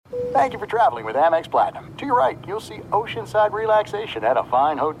Thank you for traveling with Amex Platinum. To your right, you'll see oceanside relaxation at a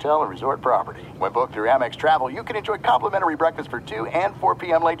fine hotel and resort property. When booked through Amex Travel, you can enjoy complimentary breakfast for 2 and 4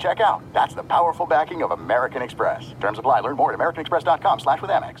 p.m. late checkout. That's the powerful backing of American Express. Terms apply. Learn more at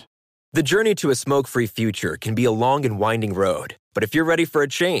americanexpress.com/withAmex. The journey to a smoke-free future can be a long and winding road. But if you're ready for a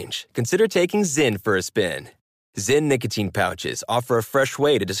change, consider taking Zyn for a spin. Zyn nicotine pouches offer a fresh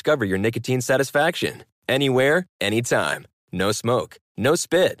way to discover your nicotine satisfaction. Anywhere, anytime. No smoke, no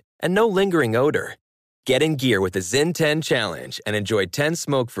spit, and no lingering odor. Get in gear with the Zyn 10 Challenge and enjoy 10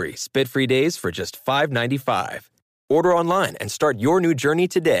 smoke-free, spit-free days for just $5.95. Order online and start your new journey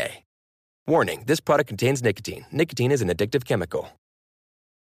today. Warning, this product contains nicotine. Nicotine is an addictive chemical.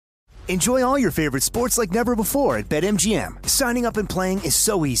 Enjoy all your favorite sports like never before at BetMGM. Signing up and playing is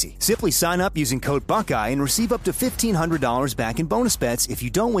so easy. Simply sign up using code Buckeye and receive up to $1,500 back in bonus bets if you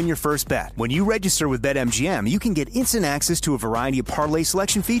don't win your first bet. When you register with BetMGM, you can get instant access to a variety of parlay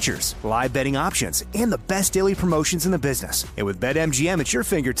selection features, live betting options, and the best daily promotions in the business. And with BetMGM at your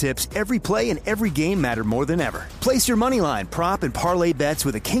fingertips, every play and every game matter more than ever. Place your moneyline, prop, and parlay bets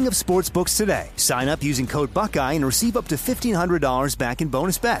with the king of sportsbooks today. Sign up using code Buckeye and receive up to $1,500 back in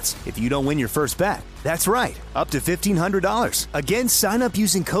bonus bets if you don't win your first bet. That's right, up to $1,500. Again, sign up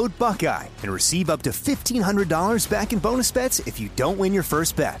using code Buckeye and receive up to $1,500 back in bonus bets if you don't win your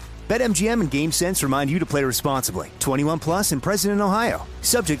first bet. BetMGM and GameSense remind you to play responsibly. 21 plus and present in Ohio.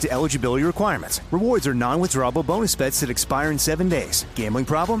 Subject to eligibility requirements. Rewards are non-withdrawable bonus bets that expire in 7 days. Gambling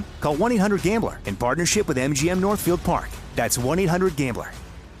problem? Call 1-800-GAMBLER in partnership with MGM Northfield Park. That's 1-800-GAMBLER.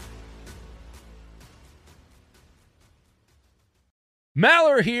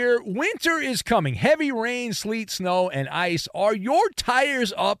 Maller here. Winter is coming. Heavy rain, sleet, snow, and ice. Are your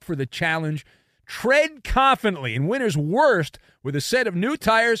tires up for the challenge? Tread confidently in winter's worst with a set of new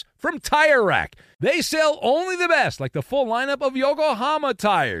tires from Tire Rack. They sell only the best, like the full lineup of Yokohama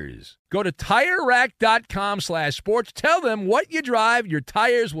tires. Go to TireRack.com/sports. Tell them what you drive. Your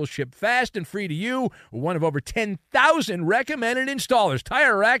tires will ship fast and free to you. One of over 10,000 recommended installers.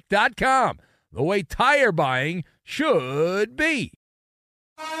 TireRack.com. The way tire buying should be.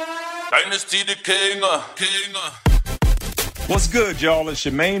 Dynasty the king. What's good, y'all? It's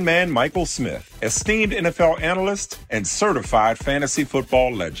your main man, Michael Smith, esteemed NFL analyst and certified fantasy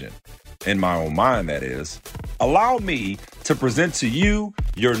football legend. In my own mind, that is. Allow me to present to you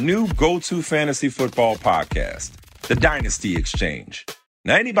your new go-to fantasy football podcast, the Dynasty Exchange.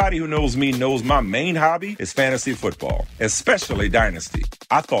 Now, anybody who knows me knows my main hobby is fantasy football, especially Dynasty.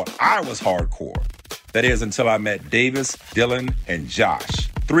 I thought I was hardcore. That is, until I met Davis, Dylan, and Josh.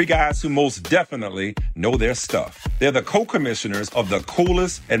 3 guys who most definitely know their stuff. They're the co-commissioners of the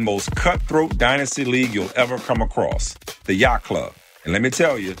coolest and most cutthroat Dynasty league you'll ever come across, the Yacht Club. And let me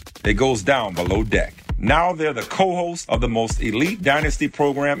tell you, it goes down below deck. Now they're the co-hosts of the most elite Dynasty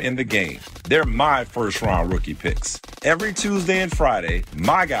program in the game. They're my first-round rookie picks. Every Tuesday and Friday,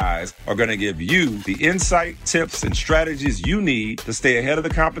 my guys are going to give you the insight, tips, and strategies you need to stay ahead of the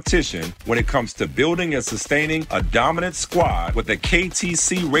competition when it comes to building and sustaining a dominant squad with a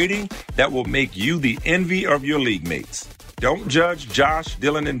KTC rating that will make you the envy of your league mates. Don't judge Josh,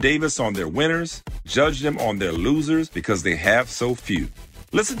 Dylan, and Davis on their winners. Judge them on their losers because they have so few.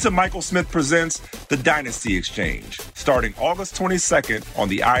 Listen to Michael Smith Presents The Dynasty Exchange, starting August 22nd on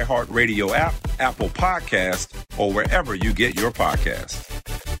the iHeartRadio app, Apple Podcast, or wherever you get your podcasts.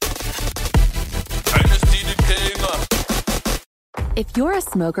 Dynasty the king. If you're a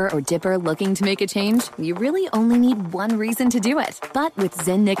smoker or dipper looking to make a change, you really only need one reason to do it. But with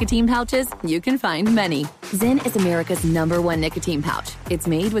Zyn nicotine pouches, you can find many. Zyn is America's #1 nicotine pouch. It's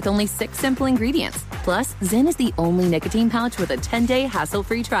made with only 6 simple ingredients. Plus, Zyn is the only nicotine pouch with a 10-day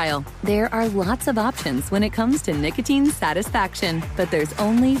hassle-free trial. There are lots of options when it comes to nicotine satisfaction, but there's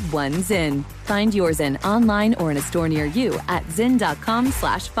only one Zyn. Find your Zyn online or in a store near you at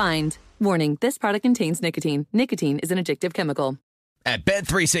zyn.com/find. Warning, this product contains nicotine. Nicotine is an addictive chemical. At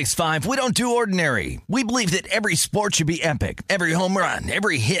Bet365, we don't do ordinary. We believe that every sport should be epic. Every home run,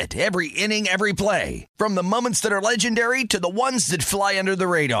 every hit, every inning, every play. From the moments that are legendary to the ones that fly under the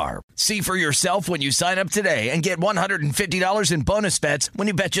radar. See for yourself when you sign up today and get $150 in bonus bets when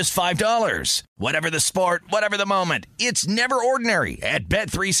you bet just $5. Whatever the sport, whatever the moment, it's never ordinary at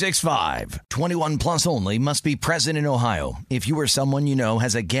Bet365. 21 plus only. Must be present in Ohio. If you or someone you know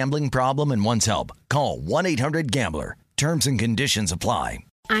has a gambling problem and wants help, call 1-800-GAMBLER. Terms and conditions apply.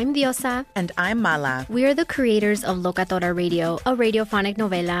 I'm Diosa. And I'm Mala. We are the creators of Locatora Radio, a radiophonic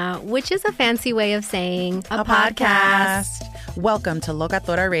novela, which is a fancy way of saying a podcast. Welcome to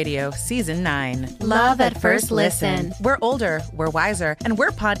Locatora Radio, Season 9. Love at first listen. We're older, we're wiser, and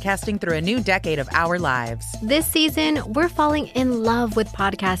we're podcasting through a new decade of our lives. This season, we're falling in love with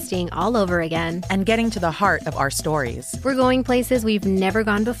podcasting all over again. And getting to the heart of our stories. We're going places we've never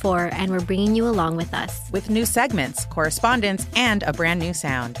gone before, and we're bringing you along with us. With new segments, correspondence, and a brand new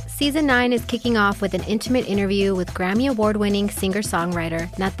sound. Season 9 is kicking off with an intimate interview with Grammy Award-winning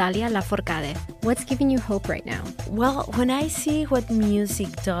singer-songwriter Natalia Lafourcade. What's giving you hope right now? Well, when I see what music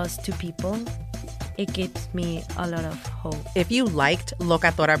does to people, it gives me a lot of hope. If you liked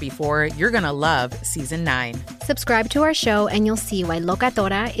Locatora before, you're going to love Season 9. Subscribe to our show and you'll see why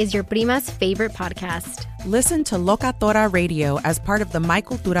Locatora is your prima's favorite podcast. Listen to Locatora Radio as part of the My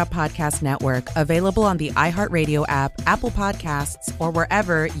Cultura Podcast Network, available on the iHeartRadio app, Apple Podcasts, or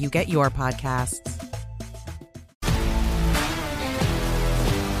wherever you get your podcasts.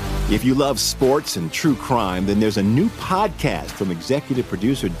 If you love sports and true crime, then there's a new podcast from executive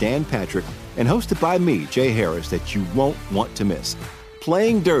producer Dan Patrick and hosted by me, Jay Harris, that you won't want to miss.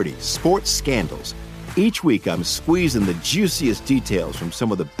 Playing Dirty: Sports Scandals. Each week, I'm squeezing the juiciest details from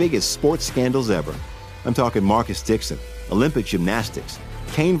some of the biggest sports scandals ever. I'm talking Marcus Dixon, Olympic gymnastics,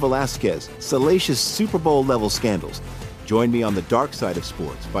 Cain Velasquez, salacious Super Bowl-level scandals. Join me on the dark side of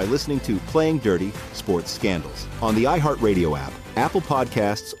sports by listening to Playing Dirty: Sports Scandals on the iHeartRadio app, Apple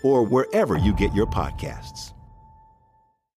Podcasts, or wherever you get your podcasts.